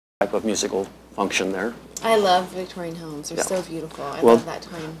type of musical function there. I love Victorian homes. They're so beautiful. I love that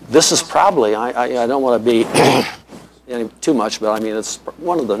time. This is probably, I don't want to be too much, but I mean, it's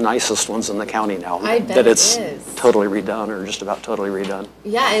one of the nicest ones in the county now. I bet that it's it is. Totally redone, or just about totally redone.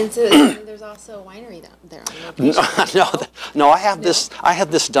 Yeah, and so there's also a winery down there on location. No, I have this. I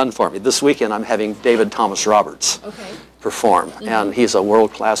had this done for me. This weekend, I'm having David Thomas Roberts perform, and he's a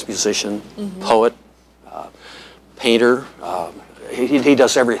world-class musician, poet, painter. He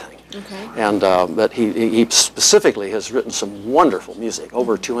does everything. Okay. And but he specifically has written some wonderful music,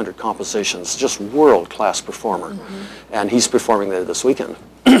 over 200 compositions, just world-class performer. And he's performing there this weekend.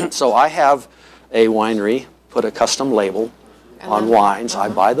 So I have a winery, put a custom label on wines. I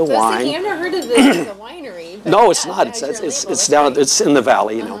buy the wine. I've never heard of this as a winery. No, it's not. It's down. It's in the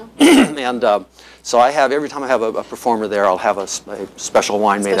valley, you know. And so I have, every time I have a performer there, I'll have a special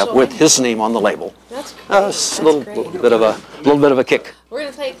wine made up with his name on the label. That's great. It's a little bit of a kick. We're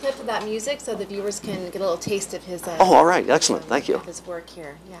going to play a clip of that music so the viewers can get a little taste of his. Oh, all right, excellent. Thank you. His work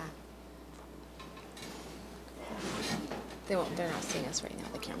here, yeah. They're not seeing us right now.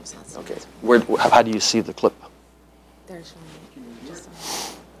 The camera's not seeing us. Okay. How do you see the clip? They're showing it. Just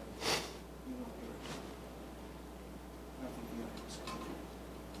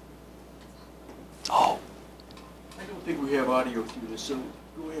Oh. I don't think we have audio through this, so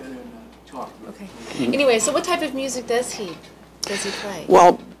go ahead and talk. Okay. Anyway, so what type of music does he play?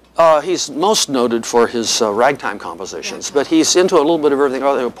 Well, he's most noted for his ragtime compositions, but he's into a little bit of everything,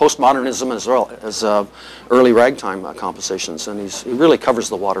 postmodernism as well as early ragtime compositions, and he really covers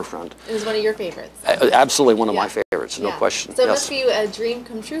the waterfront. It was one of your favorites. Absolutely one of my favorites, no question. So it must be a dream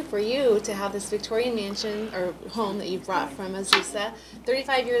come true for you to have this Victorian mansion or home that you brought from Azusa.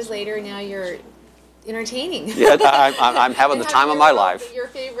 35 years later, now you're entertaining. Yeah, I'm having the time of my life. Your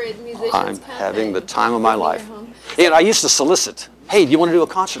favorite musicians I'm having the time of my life. And I used to solicit, hey, do you want to do a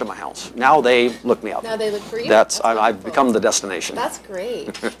concert at my house? Now they look me up. Now they look for you? That's I've become the destination. That's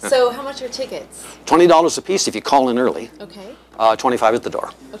great. So how much are tickets? $20 a piece if you call in early. Okay. 25 at the door.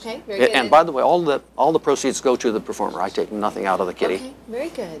 Okay, very good. And by the way, all the proceeds go to the performer. I take nothing out of the kitty. Okay, very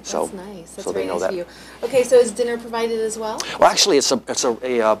good. That's nice. That's so very they know nice that. of you. Okay, so is dinner provided as well? Well, actually, it's a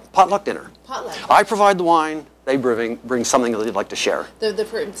potluck dinner. Potluck. I provide the wine. They bring something that they'd like to share. So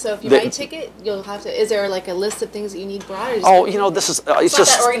if you buy a ticket, you'll have to. Is there like a list of things that you need brought? Oh, you know, this is it's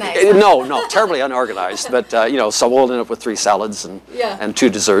just that organized. No, terribly unorganized. But you know, so we'll end up with 3 salads and 2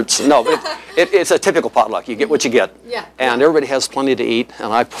 desserts. No, but it's a typical potluck. You get what you get. Yeah. And everybody has plenty to eat.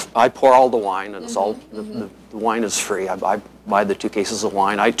 And I pour all the wine, and it's all the wine is free. I buy the 2 cases of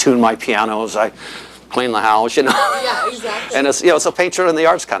wine. I tune my pianos. I clean the house, you know. Yeah, exactly. And it's it's a painter in the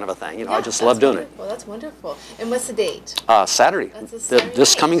arts kind of a thing. You know, I just love doing it. Well, that's wonderful. And what's the date? Saturday. That's a Saturday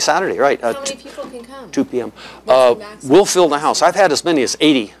This coming Saturday, right? How many people can come? 2 p.m. What's the We'll fill the house. I've had as many as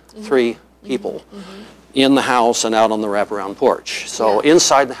 83 people in the house and out on the wraparound porch. So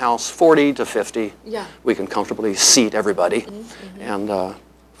inside the house, 40 to 50. Yeah. We can comfortably seat everybody. And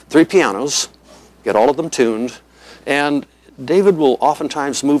 3 pianos, get all of them tuned, and David will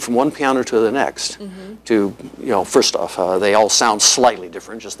oftentimes move from one piano to the next to, first off, they all sound slightly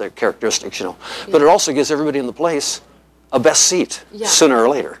different, just their characteristics, But it also gives everybody in the place a best seat sooner or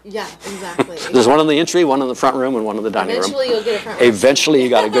later. Yeah, exactly. There's one in the entry, one in the front room, and one in the dining room. Eventually you'll get a front room. Eventually you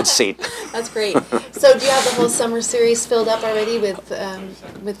got a good seat. That's great. So do you have the whole summer series filled up already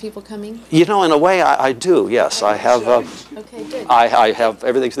with people coming? You know, in a way, I do, yes. I have, okay, good. I have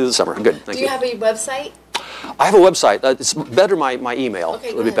everything through the summer. Good, thank you. Do you have a website? I have a website. It's better my email.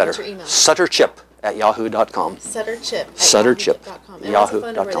 Okay, would be better. What's your email? sutterchip@yahoo.com. Sutterchip@yahoo.com.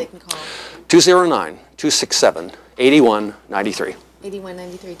 Yahoo.com. 209-267-8193.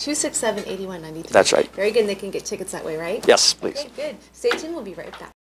 8193. 267-8193. That's right. Very good. And they can get tickets that way, right? Yes, please. Okay, good. Stay tuned. We'll be right back.